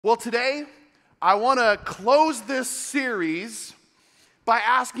Well, today, I want to close this series by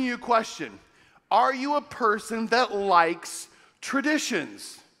asking you a question. Are you a person that likes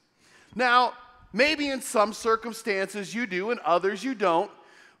traditions? Now, maybe in some circumstances you do and others you don't,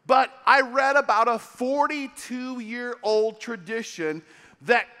 but I read about a 42-year-old tradition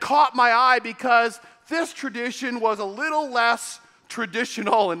that caught my eye because this tradition was a little less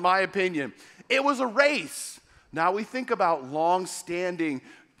traditional in my opinion. It was a race. Now we think about long-standing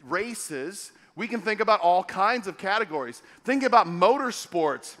races, we can think about all kinds of categories. Think about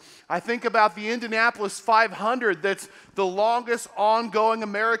motorsports. I think about the Indianapolis 500 that's the longest ongoing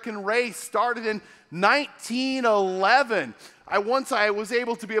American race, started in 1911. I was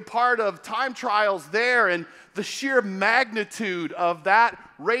able to be a part of time trials there, and the sheer magnitude of that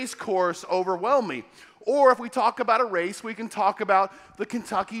race course overwhelmed me. Or if we talk about a race, we can talk about the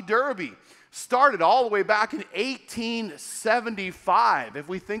Kentucky Derby. Started all the way back in 1875. If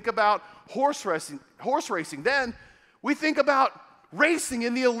we think about horse racing, then we think about racing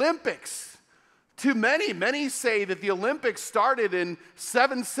in the Olympics. To many say that the Olympics started in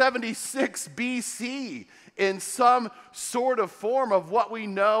 776 BC in some sort of form of what we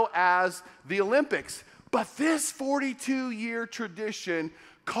know as the Olympics. But this 42-year tradition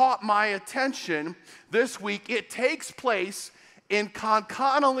caught my attention this week. It takes place in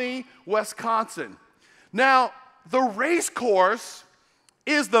Conconnelly, Wisconsin. Now, the race course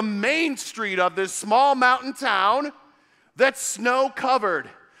is the main street of this small mountain town that's snow-covered.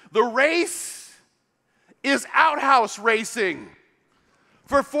 The race is outhouse racing.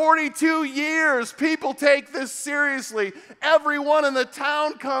 For 42 years, people take this seriously. Everyone in the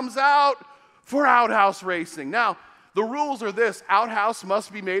town comes out for outhouse racing. Now, the rules are this: outhouse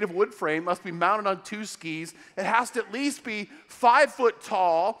must be made of wood frame, must be mounted on 2 skis. It has to at least be 5 foot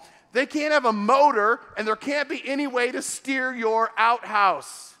tall. They can't have a motor, and there can't be any way to steer your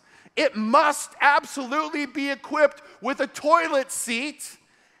outhouse. It must absolutely be equipped with a toilet seat,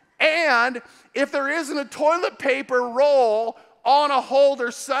 and if there isn't a toilet paper roll on a holder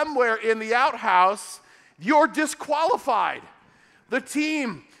somewhere in the outhouse, you're disqualified. The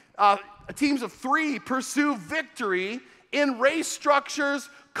teams of 3 pursue victory in race structures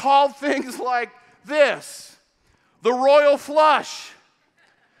called things like this: the Royal Flush,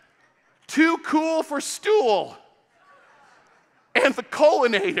 Too Cool for Stool, and the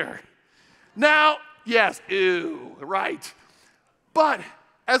Colinator. Now, yes, ew, right. But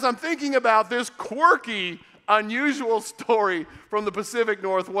as I'm thinking about this quirky, unusual story from the Pacific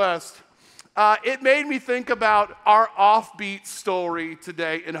Northwest, it made me think about our offbeat story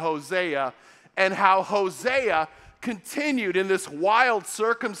today in Hosea and how Hosea continued in this wild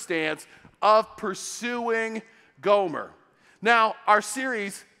circumstance of pursuing Gomer. Now, our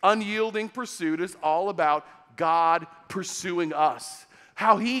series, Unyielding Pursuit, is all about God pursuing us,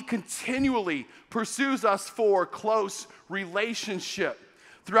 how He continually pursues us for close relationship.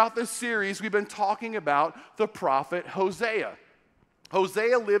 Throughout this series, we've been talking about the prophet Hosea.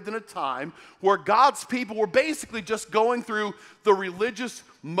 Hosea lived in a time where God's people were basically just going through the religious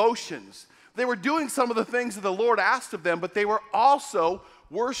motions. They were doing some of the things that the Lord asked of them, but they were also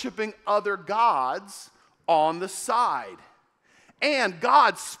worshiping other gods on the side. And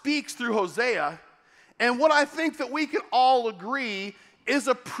God speaks through Hosea, and what I think that we can all agree is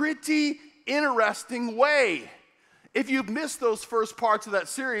a pretty interesting way. If you've missed those first parts of that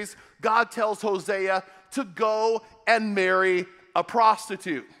series, God tells Hosea to go and marry a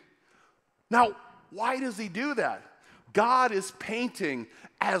prostitute. Now, why does He do that? God is painting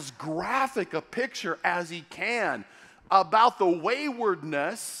as graphic a picture as He can about the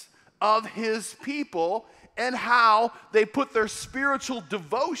waywardness of His people and how they put their spiritual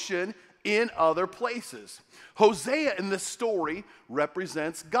devotion in other places. Hosea in this story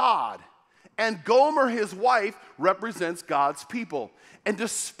represents God, and Gomer, his wife, represents God's people. And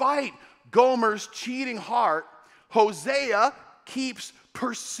despite Gomer's cheating heart, Hosea keeps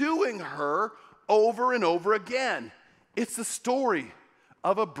pursuing her over and over again. It's the story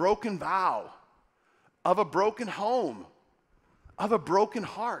of a broken vow, of a broken home, of a broken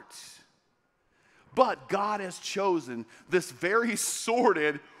heart. But God has chosen this very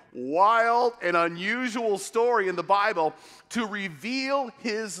sordid, wild, and unusual story in the Bible to reveal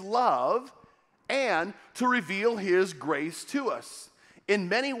His love and to reveal His grace to us. In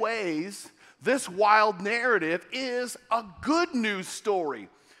many ways, this wild narrative is a good news story.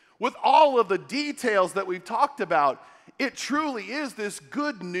 With all of the details that we've talked about, it truly is this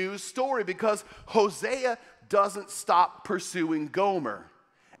good news story because Hosea doesn't stop pursuing Gomer.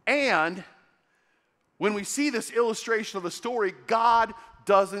 And when we see this illustration of the story, God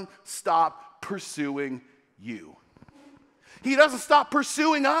doesn't stop pursuing you. He doesn't stop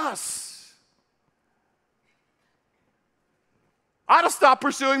pursuing us. I'd have stopped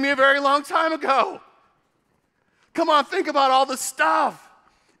pursuing me a very long time ago. Come on, think about all the stuff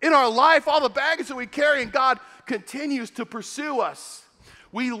in our life, all the baggage that we carry, and God continues to pursue us.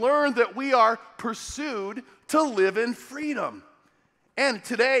 We learn that we are pursued to live in freedom. And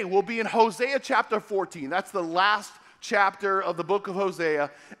today we'll be in Hosea chapter 14. That's the last chapter of the book of Hosea.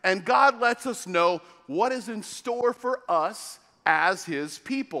 And God lets us know what is in store for us as his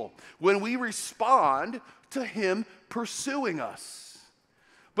people when we respond to him pursuing us.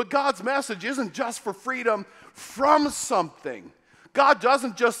 But God's message isn't just for freedom from something. God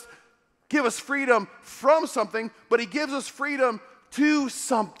doesn't just give us freedom from something, but he gives us freedom to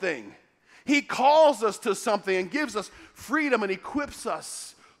something. He calls us to something and gives us freedom and equips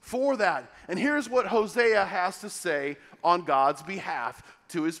us for that. And here's what Hosea has to say on God's behalf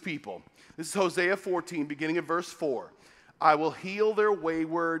to his people. This is Hosea 14, beginning at verse 4. I will heal their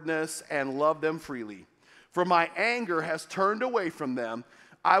waywardness and love them freely. For my anger has turned away from them.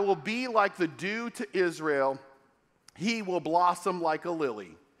 I will be like the dew to Israel. He will blossom like a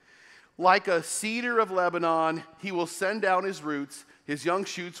lily. Like a cedar of Lebanon, he will send down his roots. His young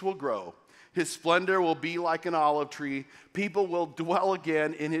shoots will grow. His splendor will be like an olive tree. People will dwell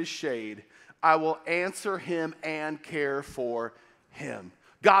again in his shade. I will answer him and care for him.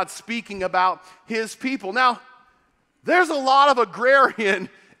 God's speaking about his people. Now, there's a lot of agrarian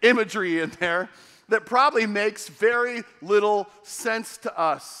imagery in there that probably makes very little sense to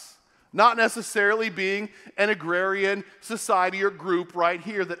us. Not necessarily being an agrarian society or group right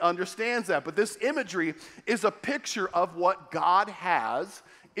here that understands that. But this imagery is a picture of what God has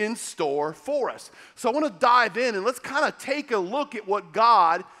in store for us. So I want to dive in and let's kind of take a look at what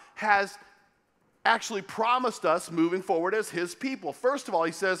God has actually promised us moving forward as his people. First of all,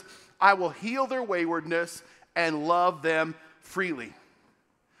 he says, I will heal their waywardness and love them freely.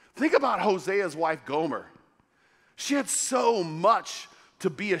 Think about Hosea's wife, Gomer. She had so much to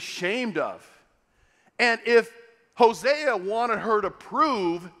be ashamed of. And if Hosea wanted her to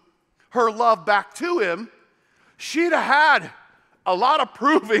prove her love back to him, she'd have had a lot of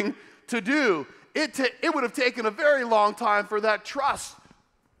proving to do. It would have taken a very long time for that trust.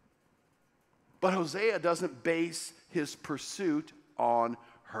 But Hosea doesn't base his pursuit on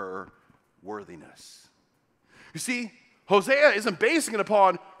her worthiness. You see, Hosea isn't basing it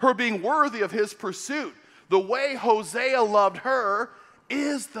upon her being worthy of his pursuit. The way Hosea loved her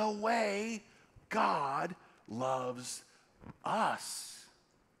is the way God loves us.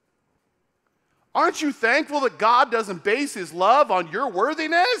 Aren't you thankful that God doesn't base his love on your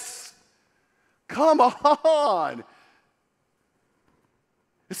worthiness? Come on.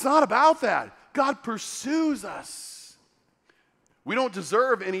 It's not about that. God pursues us. We don't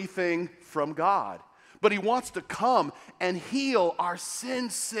deserve anything from God, but he wants to come and heal our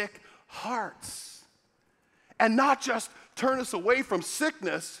sin-sick hearts. And not just turn us away from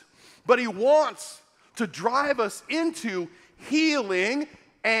sickness, but he wants to drive us into healing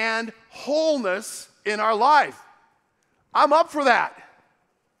and wholeness in our life. I'm up for that.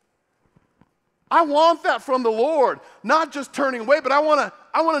 I want that from the Lord, not just turning away, but I want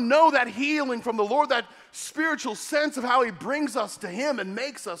to know that healing from the Lord, that spiritual sense of how he brings us to him and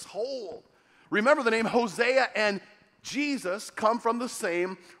makes us whole. Remember, the name Hosea and Jesus come from the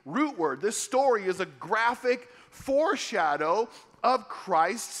same root word. This story is a graphic foreshadow of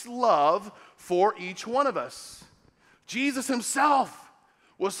Christ's love for each one of us. Jesus himself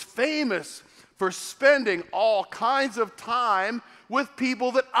was famous for spending all kinds of time with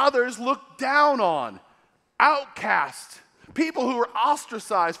people that others looked down on, outcasts, people who were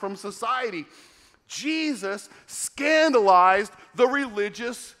ostracized from society. Jesus scandalized the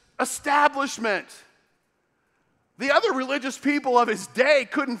religious establishment. The other religious people of his day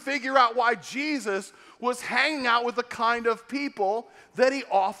couldn't figure out why Jesus was hanging out with the kind of people that he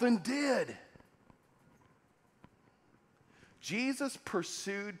often did. Jesus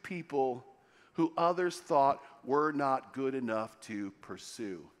pursued people who others thought were not good enough to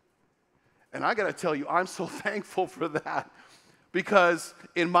pursue. And I got to tell you, I'm so thankful for that, because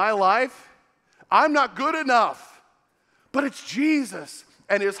in my life, I'm not good enough. But it's Jesus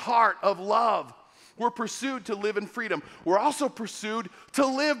and his heart of love. We're pursued to live in freedom. We're also pursued to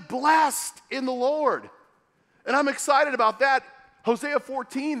live blessed in the Lord. And I'm excited about that. Hosea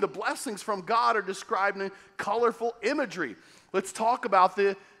 14, the blessings from God are described in colorful imagery. Let's talk about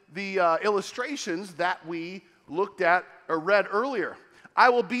the illustrations that we looked at or read earlier. I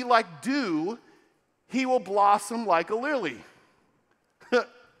will be like dew, he will blossom like a lily.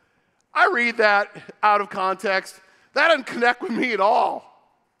 I read that out of context. That doesn't connect with me at all.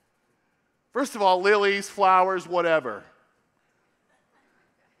 First of all, lilies, flowers, whatever.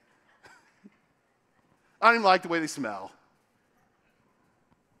 I don't even like the way they smell.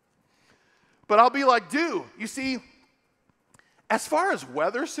 But I'll be like dew. You see, as far as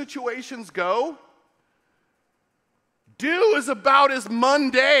weather situations go, dew is about as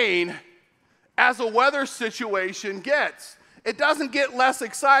mundane as a weather situation gets. It doesn't get less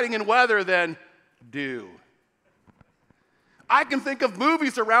exciting in weather than dew. I can think of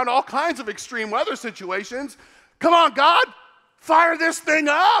movies around all kinds of extreme weather situations. Come on, God, fire this thing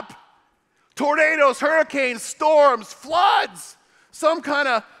up. Tornadoes, hurricanes, storms, floods, some kind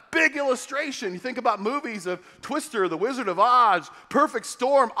of big illustration. You think about movies of Twister, The Wizard of Oz, Perfect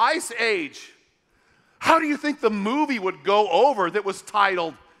Storm, Ice Age. How do you think the movie would go over that was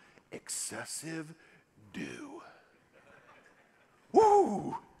titled Excessive Dew?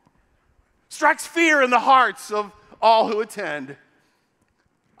 Woo! Strikes fear in the hearts of all who attend.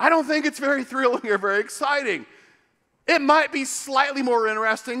 I don't think it's very thrilling or very exciting. It might be slightly more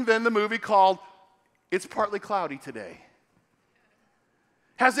interesting than the movie called It's Partly Cloudy Today.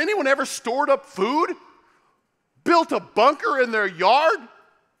 Has anyone ever stored up food, built a bunker in their yard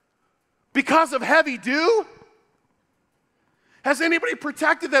because of heavy dew? Has anybody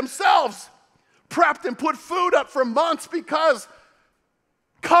protected themselves, prepped and put food up for months because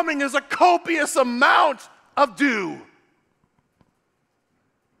coming is a copious amount of dew?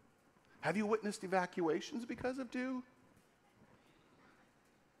 Have you witnessed evacuations because of dew?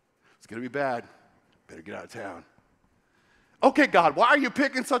 It's going to be bad. Better get out of town. Okay, God, why are you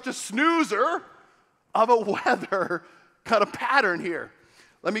picking such a snoozer of a weather kind of pattern here?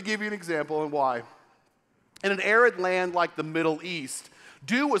 Let me give you an example and why. In an arid land like the Middle East,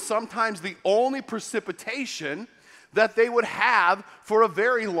 dew was sometimes the only precipitation that they would have for a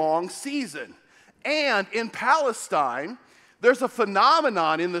very long season. And in Palestine, there's a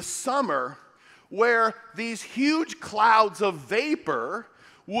phenomenon in the summer where these huge clouds of vapor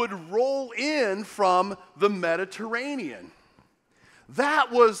would roll in from the Mediterranean.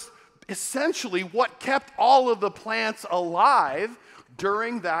 That was essentially what kept all of the plants alive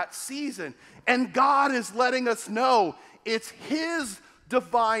during that season. And God is letting us know it's His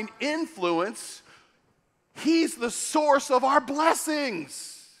divine influence. He's the source of our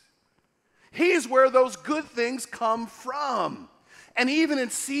blessings. He's where those good things come from. And even in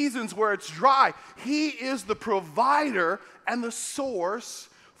seasons where it's dry, He is the provider and the source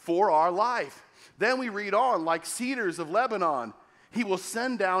for our life. Then we read on, like cedars of Lebanon, He will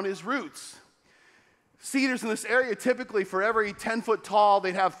send down His roots. Cedars in this area, typically for every 10 foot tall,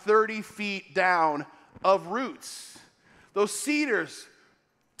 they'd have 30 feet down of roots. Those cedars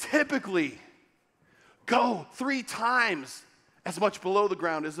typically go 3 times as much below the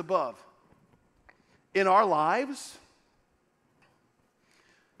ground as above. In our lives,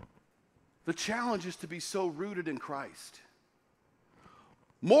 the challenge is to be so rooted in Christ.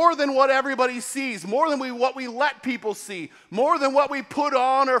 More than what everybody sees, more than what we let people see, more than what we put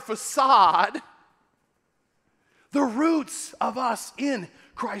on our facade, the roots of us in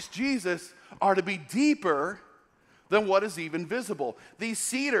Christ Jesus are to be deeper than what is even visible. These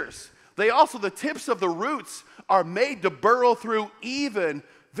cedars, the tips of the roots are made to burrow through even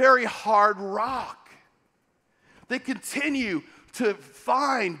very hard rock. They continue to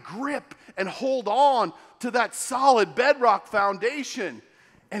find grip and hold on to that solid bedrock foundation.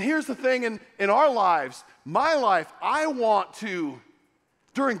 And here's the thing in our lives, my life, I want to,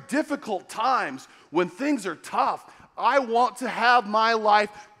 during difficult times, when things are tough, I want to have my life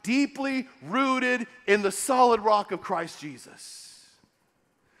deeply rooted in the solid rock of Christ Jesus.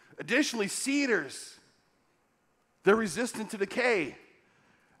 Additionally, cedars, they're resistant to decay.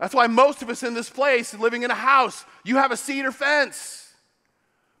 That's why most of us in this place, living in a house, you have a cedar fence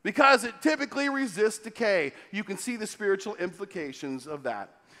because it typically resists decay. You can see the spiritual implications of that.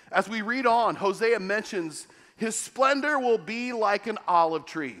 As we read on, Hosea mentions his splendor will be like an olive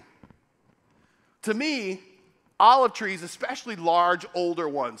tree. To me, olive trees, especially large, older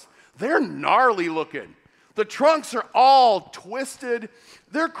ones, they're gnarly looking. The trunks are all twisted.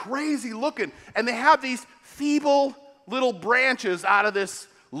 They're crazy looking. And they have these feeble little branches out of this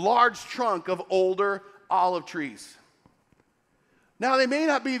large trunk of older olive trees. Now, they may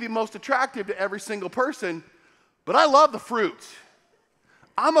not be the most attractive to every single person, but I love the fruit.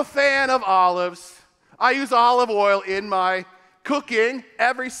 I'm a fan of olives. I use olive oil in my cooking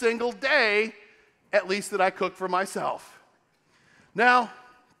every single day, at least that I cook for myself. Now,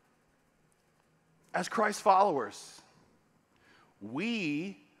 as Christ followers,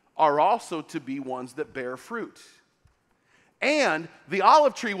 we are also to be ones that bear fruit. And the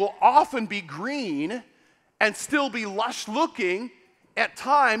olive tree will often be green and still be lush looking at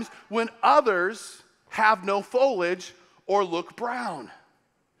times when others have no foliage or look brown.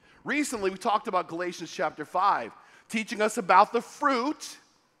 Recently, we talked about Galatians chapter 5, teaching us about the fruit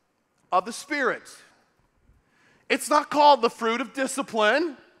of the Spirit. It's not called the fruit of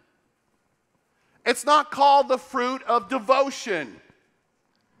discipline. It's not called the fruit of devotion.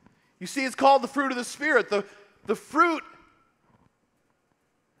 You see, it's called the fruit of the Spirit, the fruit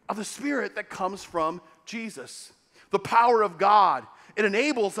of the Spirit that comes from Jesus, the power of God. It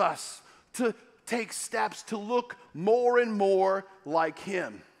enables us to take steps to look more and more like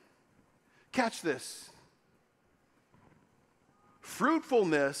Him. Catch this.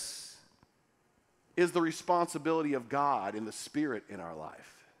 Fruitfulness is the responsibility of God and the Spirit in our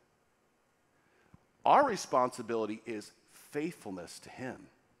life. Our responsibility is faithfulness to Him.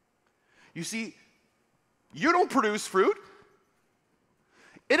 You see, you don't produce fruit.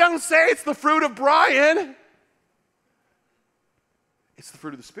 It doesn't say it's the fruit of Brian. It's the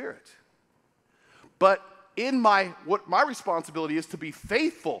fruit of the Spirit. But what my responsibility is to be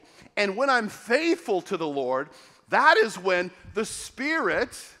faithful. And when I'm faithful to the Lord, that is when the Spirit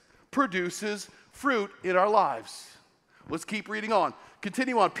produces fruit in our lives. Let's keep reading on.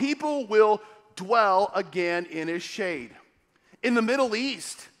 Continue on. People will dwell again in His shade. In the Middle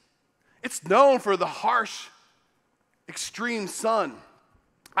East, it's known for the harsh, extreme sun.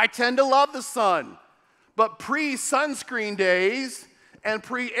 I tend to love the sun, but pre-sunscreen days and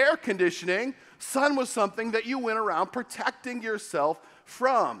pre-air conditioning, sun was something that you went around protecting yourself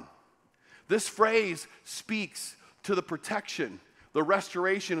from. This phrase speaks to the protection, the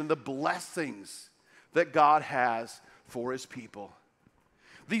restoration, and the blessings that God has for His people.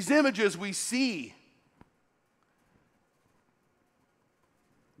 These images we see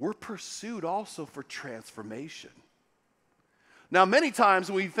were pursued also for transformation. Now, many times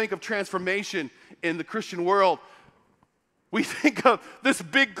when we think of transformation in the Christian world, we think of this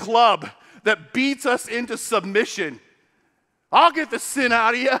big club that beats us into submission. I'll get the sin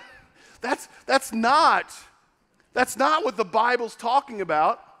out of you. That's not what the Bible's talking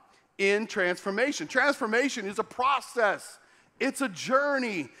about in transformation. Transformation is a process. It's a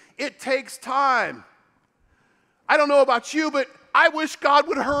journey. It takes time. I don't know about you, but I wish God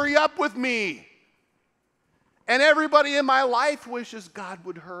would hurry up with me. And everybody in my life wishes God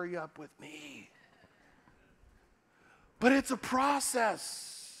would hurry up with me. But it's a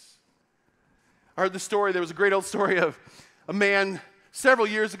process. I heard the story, there was a great old story of a man several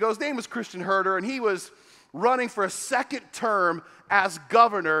years ago. His name was Christian Herter, and he was running for a second term as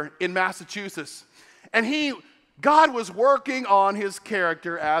governor in Massachusetts. And God was working on his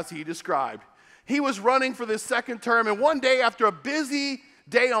character as he described. He was running for this second term, and one day after a busy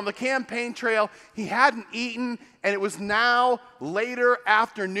day on the campaign trail, he hadn't eaten, and it was now later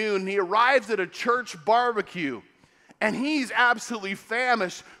afternoon. He arrives at a church barbecue, and he's absolutely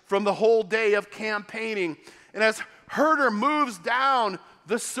famished from the whole day of campaigning. And as Herter moves down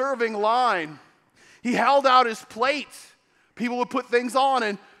the serving line, he held out his plate. People would put things on,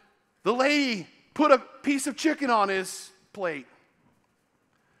 and the lady put a piece of chicken on his plate.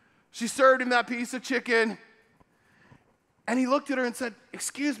 She served him that piece of chicken, and he looked at her and said,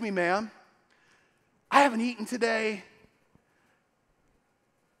 "Excuse me, ma'am, I haven't eaten today.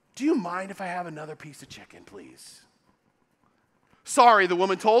 Do you mind if I have another piece of chicken, please?" "Sorry," the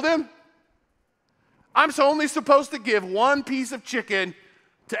woman told him. "I'm only supposed to give one piece of chicken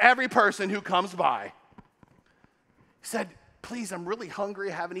to every person who comes by." He said, "Please, I'm really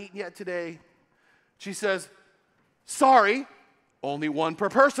hungry. I haven't eaten yet today." She says, "Sorry, only one per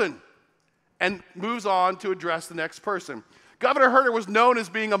person," and moves on to address the next person. Governor Herter was known as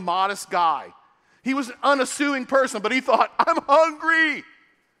being a modest guy. He was an unassuming person, but he thought, "I'm hungry.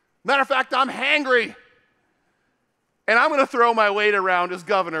 Matter of fact, I'm hangry. And I'm going to throw my weight around as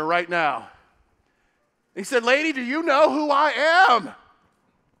governor right now." He said, "Lady, do you know who I am?"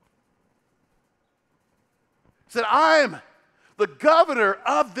 He said, "I'm the governor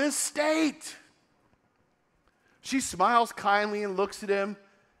of this state." She smiles kindly and looks at him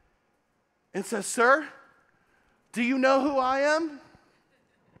and says, "Sir, do you know who I am?"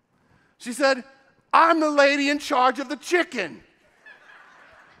 She said, "I'm the lady in charge of the chicken.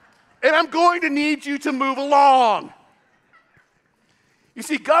 And I'm going to need you to move along." You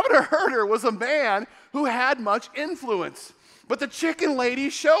see, Governor Herter was a man who had much influence. But the chicken lady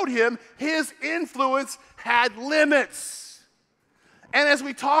showed him his influence had limits. And as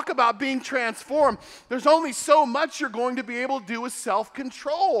we talk about being transformed, there's only so much you're going to be able to do with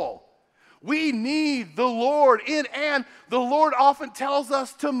self-control. We need the Lord in, and the Lord often tells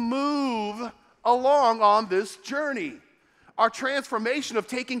us to move along on this journey. Our transformation of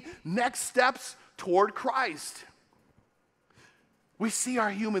taking next steps toward Christ. We see our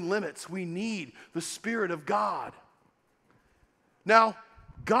human limits. We need the Spirit of God. Now,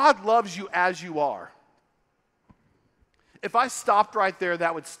 God loves you as you are. If I stopped right there,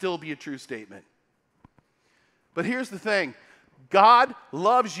 that would still be a true statement. But here's the thing. God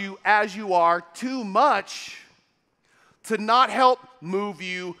loves you as you are too much to not help move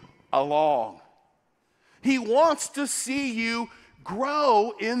you along. He wants to see you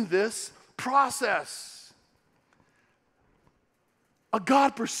grow in this process. A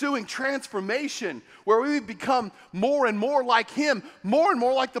God-pursuing transformation where we become more and more like Him, more and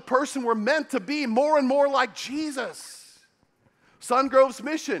more like the person we're meant to be, more and more like Jesus. Sungrove's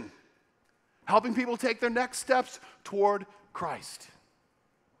mission, helping people take their next steps toward Christ.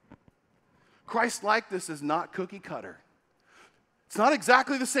 Christ-likeness is not cookie cutter. It's not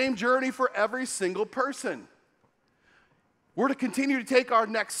exactly the same journey for every single person. We're to continue to take our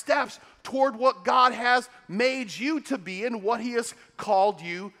next steps toward what God has made you to be and what He has called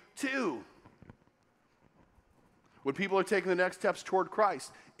you to. When people are taking the next steps toward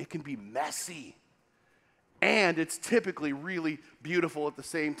Christ, it can be messy. And it's typically really beautiful at the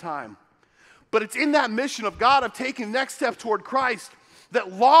same time. But it's in that mission of God of taking the next step toward Christ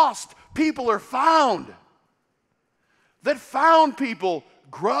that lost people are found. That found people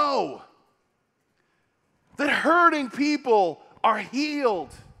grow. That hurting people are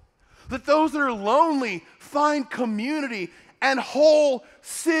healed. That those that are lonely find community, and whole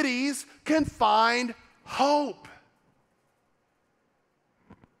cities can find hope.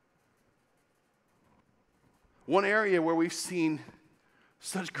 One area where we've seen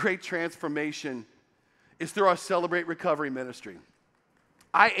such great transformation is through our Celebrate Recovery ministry.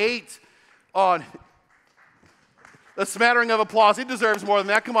 I ate on a smattering of applause. It deserves more than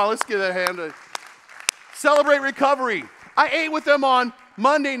that. Come on, let's give that a hand. Celebrate Recovery. I ate with them on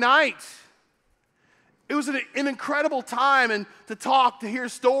Monday night. It was an incredible time and to talk, to hear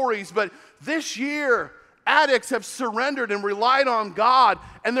stories. But this year, addicts have surrendered and relied on God,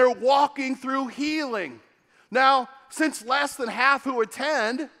 and they're walking through healing. Now, since less than half who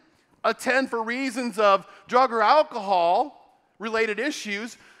attend for reasons of drug or alcohol-related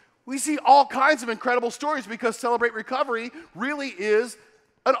issues, we see all kinds of incredible stories because Celebrate Recovery really is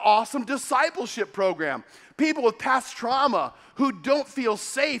an awesome discipleship program. People with past trauma who don't feel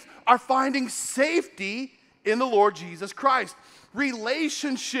safe are finding safety in the Lord Jesus Christ.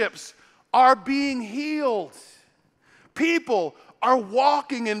 Relationships are being healed. People are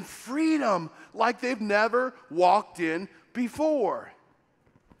walking in freedom like they've never walked in before.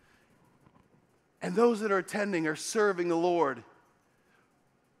 And those that are attending are serving the Lord,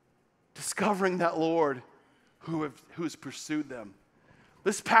 discovering that Lord who's pursued them.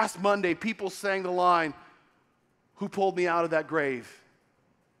 This past Monday, people sang the line, "Who pulled me out of that grave?"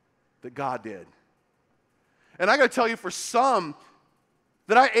 That God did. And I got to tell you, for some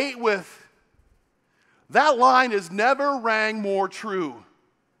that I ate with, that line has never rang more true.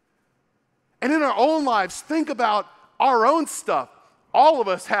 And in our own lives, think about our own stuff. All of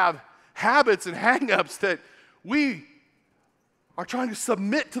us have habits and hang-ups that we are trying to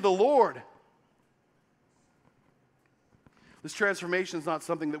submit to the Lord. This transformation is not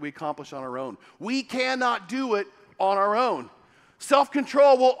something that we accomplish on our own. We cannot do it on our own.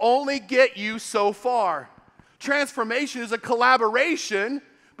 Self-control will only get you so far. Transformation is a collaboration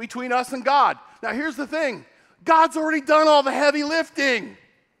between us and God. Now here's the thing. God's already done all the heavy lifting.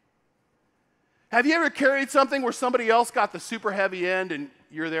 Have you ever carried something where somebody else got the super heavy end and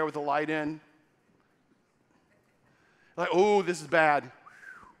you're there with the light end? Like, oh, this is bad.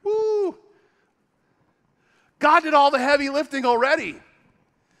 Woo! God did all the heavy lifting already.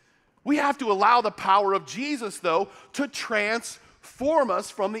 We have to allow the power of Jesus, though, to transform us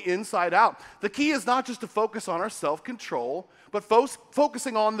from the inside out. The key is not just to focus on our self-control, but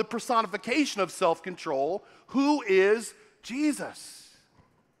focusing on the personification of self-control, who is Jesus.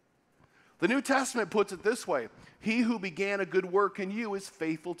 The New Testament puts it this way: He who began a good work in you is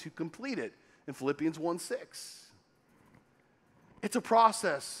faithful to complete it, in Philippians 1:6. It's a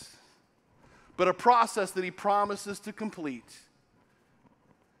process, but a process that He promises to complete.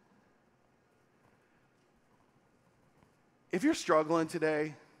 If you're struggling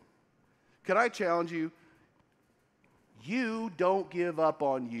today, can I challenge you? You don't give up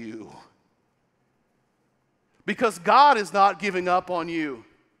on you. Because God is not giving up on you.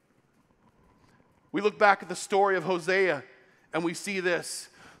 We look back at the story of Hosea and we see this,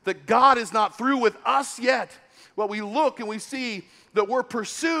 that God is not through with us yet. Well, we look and we see that we're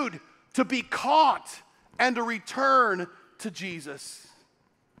pursued to be caught and to return to Jesus.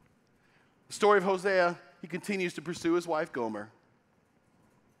 The story of Hosea, he continues to pursue his wife Gomer.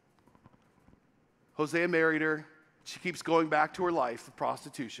 Hosea married her. She keeps going back to her life of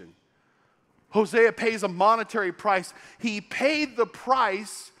prostitution. Hosea pays a monetary price. He paid the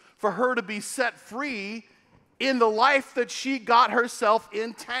price for her to be set free in the life that she got herself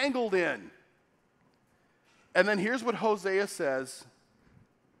entangled in. And then here's what Hosea says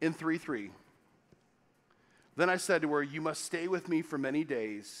in 3:3. Then I said to her, you must stay with me for many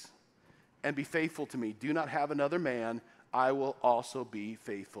days and be faithful to me. Do not have another man. I will also be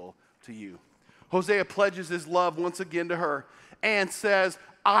faithful to you. Hosea pledges his love once again to her and says,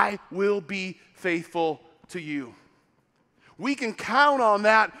 I will be faithful to you. We can count on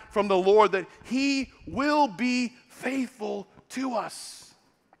that from the Lord, that he will be faithful to us.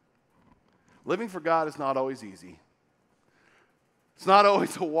 Living for God is not always easy. It's not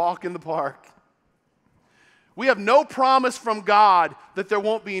always a walk in the park. We have no promise from God that there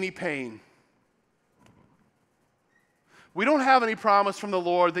won't be any pain. We don't have any promise from the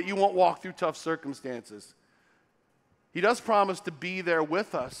Lord that you won't walk through tough circumstances. He does promise to be there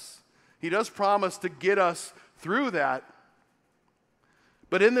with us. He does promise to get us through that.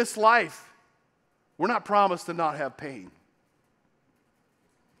 But in this life, we're not promised to not have pain.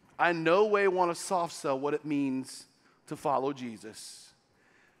 I in no way want to soft sell what it means to follow Jesus.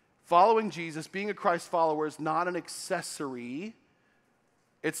 Following Jesus, being a Christ follower, is not an accessory.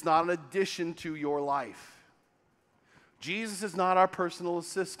 It's not an addition to your life. Jesus is not our personal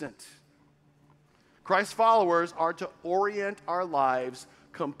assistant. Christ followers are to orient our lives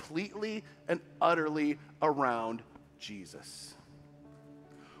completely and utterly around Jesus.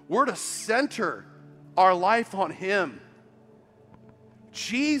 We're to center our life on him.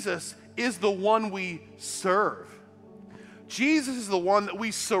 Jesus is the one we serve. Jesus is the one that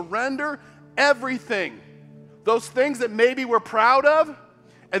we surrender everything. Those things that maybe we're proud of,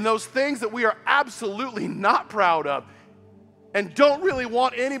 and those things that we are absolutely not proud of and don't really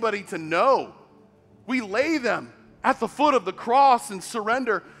want anybody to know. We lay them at the foot of the cross and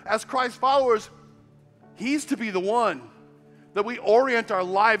surrender. As Christ followers, he's to be the one that we orient our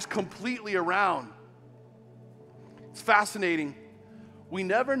lives completely around. It's fascinating. We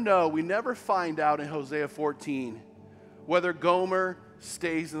never know, we never find out in Hosea 14 whether Gomer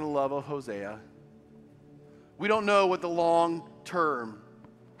stays in the love of Hosea. We don't know what the long term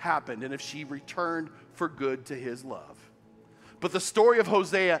happened and if she returned for good to his love. But the story of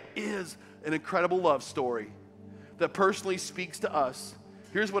Hosea is an incredible love story that personally speaks to us.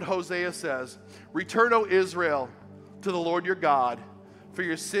 Here's what Hosea says. Return, O Israel, to the Lord your God, for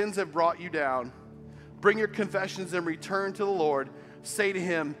your sins have brought you down. Bring your confessions and return to the Lord. Say to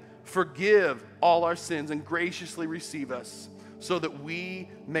him, forgive all our sins and graciously receive us, so that we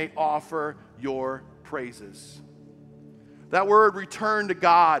may offer your praises. That word, return to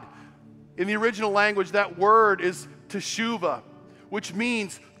God, in the original language, that word is teshuvah, which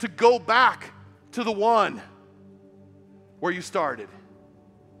means to go back to the one where you started.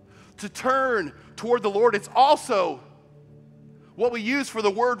 To turn toward the Lord. It's also what we use for the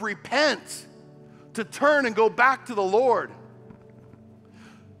word repent, to turn and go back to the Lord.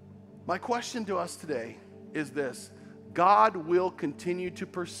 My question to us today is this: God will continue to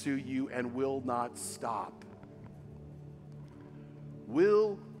pursue you and will not stop.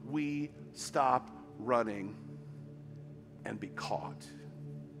 Will we stop running and be caught?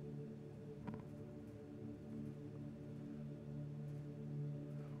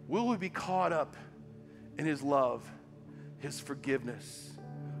 Will we be caught up in his love, his forgiveness,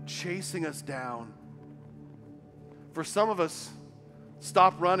 chasing us down? For some of us,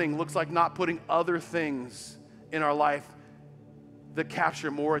 stop running looks like not putting other things in our life that capture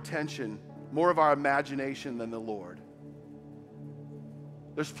more attention, more of our imagination than the Lord.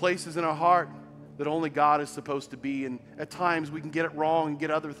 There's places in our heart that only God is supposed to be, and at times we can get it wrong and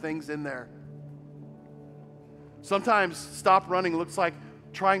get other things in there. Sometimes stop running looks like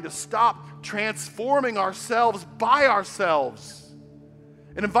trying to stop transforming ourselves by ourselves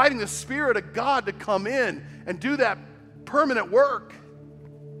and inviting the Spirit of God to come in and do that permanent work.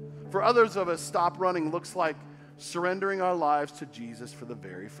 For others of us, stop running looks like surrendering our lives to Jesus for the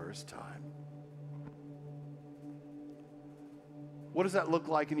very first time. What does that look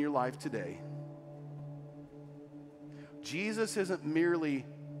like in your life today? Jesus isn't merely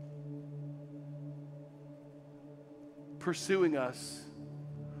pursuing us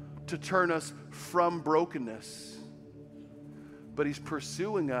to turn us from brokenness, but he's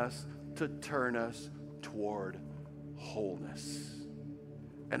pursuing us to turn us toward wholeness,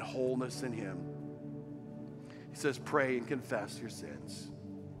 and wholeness in him. He says, pray and confess your sins.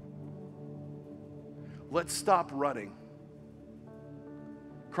 Let's stop running.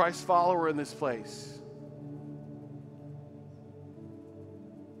 Christ follower in this place,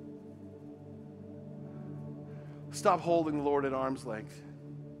 stop holding the Lord at arm's length.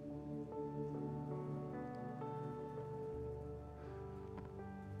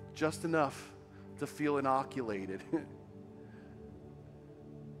 just enough to feel inoculated.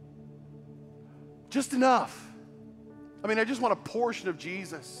 Just enough. I mean, I just want a portion of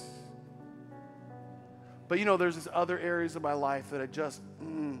Jesus. But there's these other areas of my life that I just,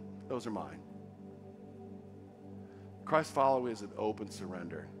 those are mine. Christ following is an open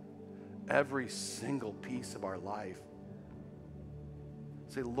surrender. Every single piece of our life.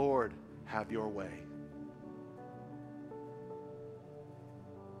 Say, Lord, have your way.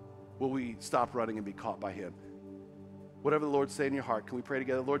 Will we stop running and be caught by him? Whatever the Lord's saying in your heart, can we pray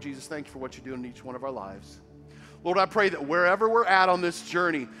together? Lord Jesus, thank you for what you're doing in each one of our lives. Lord, I pray that wherever we're at on this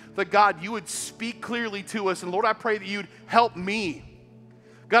journey, that God, you would speak clearly to us. And Lord, I pray that you'd help me.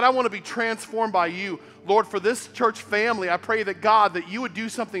 God, I want to be transformed by you. Lord, for this church family, I pray that God, that you would do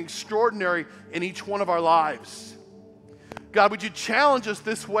something extraordinary in each one of our lives. God, would you challenge us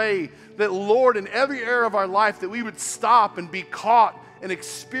this way that, Lord, in every area of our life, that we would stop and be caught and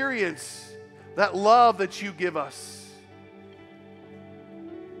experience that love that you give us.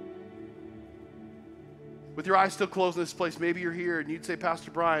 With your eyes still closed in this place, maybe you're here and you'd say, Pastor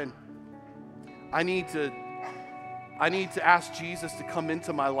Brian, I need to ask Jesus to come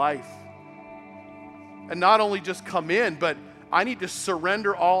into my life. And not only just come in, but I need to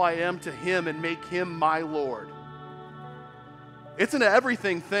surrender all I am to him and make him my Lord. It's an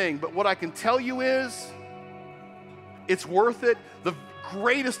everything thing, but what I can tell you is, it's worth it. The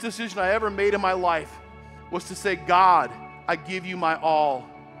greatest decision I ever made in my life was to say, God, I give you my all.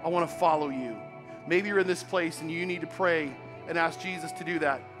 I want to follow you. Maybe you're in this place and you need to pray and ask Jesus to do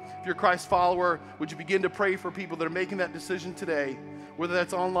that. If you're a Christ follower, would you begin to pray for people that are making that decision today, whether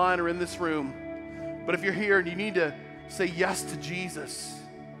that's online or in this room? But if you're here and you need to say yes to Jesus,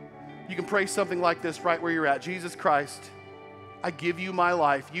 you can pray something like this right where you're at. Jesus Christ, I give you my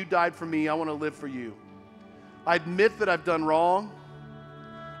life. You died for me. I want to live for you. I admit that I've done wrong.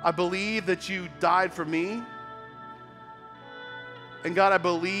 I believe that you died for me. And God, I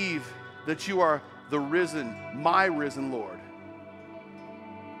believe that you are the risen, my risen Lord.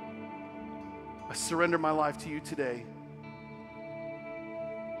 I surrender my life to you today.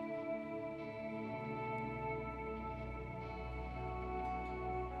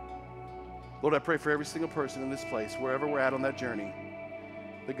 Lord, I pray for every single person in this place, wherever we're at on that journey,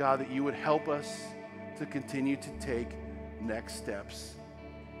 that God, that you would help us to continue to take next steps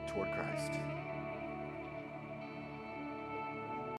toward Christ.